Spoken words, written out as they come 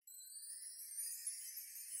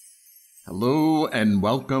Hello and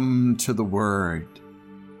welcome to the Word,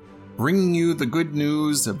 bringing you the good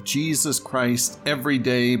news of Jesus Christ every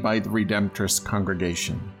day by the Redemptorist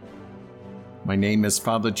Congregation. My name is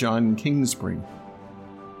Father John Kingsbury,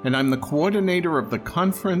 and I'm the coordinator of the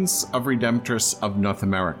Conference of Redemptorists of North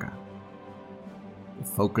America. The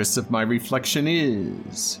focus of my reflection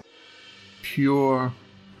is pure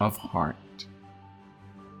of heart.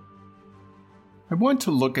 I want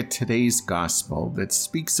to look at today's gospel that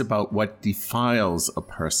speaks about what defiles a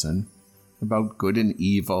person, about good and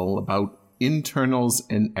evil, about internals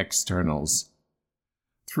and externals,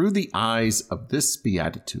 through the eyes of this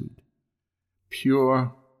beatitude,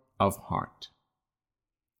 pure of heart.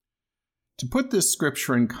 To put this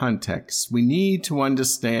scripture in context, we need to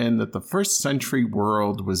understand that the first century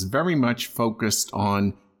world was very much focused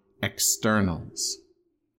on externals.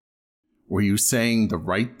 Were you saying the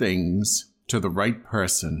right things to the right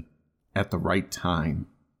person at the right time?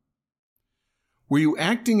 Were you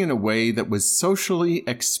acting in a way that was socially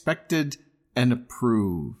expected and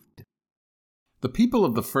approved? The people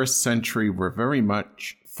of the first century were very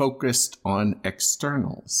much focused on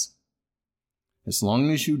externals. As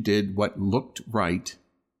long as you did what looked right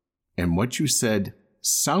and what you said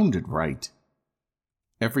sounded right,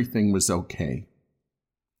 everything was okay.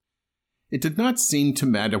 It did not seem to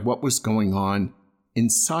matter what was going on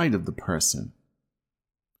inside of the person.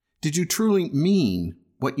 Did you truly mean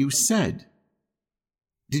what you said?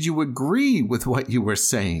 Did you agree with what you were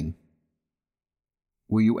saying?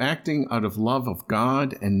 Were you acting out of love of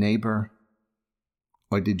God and neighbor?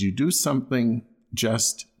 Or did you do something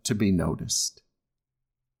just to be noticed?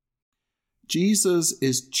 Jesus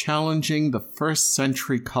is challenging the first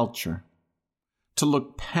century culture to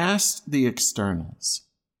look past the externals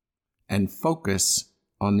and focus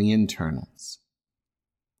on the internals.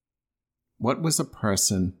 What was a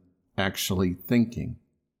person actually thinking?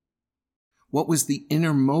 What was the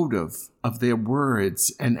inner motive of their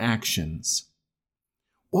words and actions?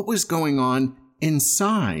 What was going on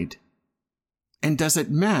inside? And does it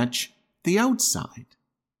match the outside?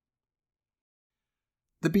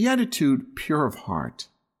 The beatitude, pure of heart,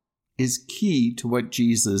 is key to what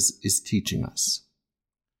Jesus is teaching us.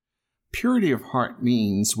 Purity of heart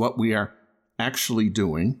means what we are actually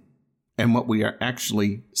doing and what we are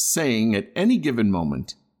actually saying at any given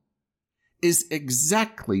moment is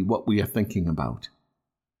exactly what we are thinking about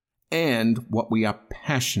and what we are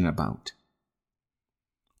passionate about.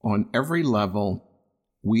 On every level,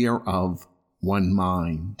 we are of one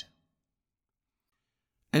mind.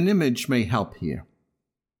 An image may help here.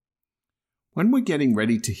 When we're getting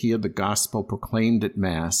ready to hear the gospel proclaimed at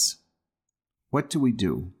Mass, what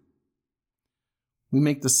do? We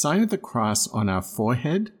make the sign of the cross on our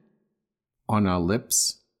forehead, on our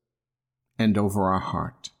lips, and over our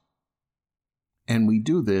heart. And we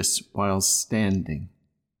do this while standing.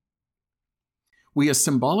 We are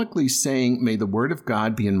symbolically saying, may the word of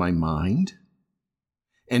God be in my mind,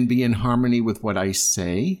 and be in harmony with what I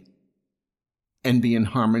say, and be in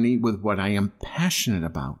harmony with what I am passionate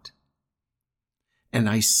about. And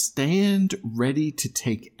I stand ready to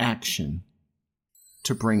take action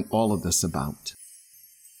to bring all of this about.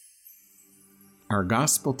 Our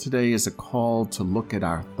gospel today is a call to look at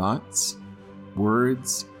our thoughts,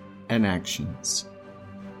 words, and actions,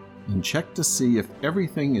 and check to see if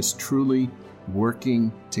everything is truly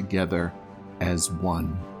working together as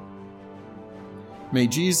one. May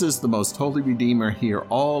Jesus, the most holy Redeemer, hear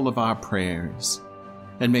all of our prayers,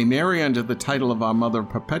 and may Mary, under the title of our Mother of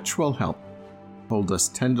Perpetual Help, hold us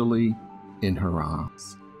tenderly in her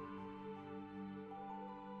arms.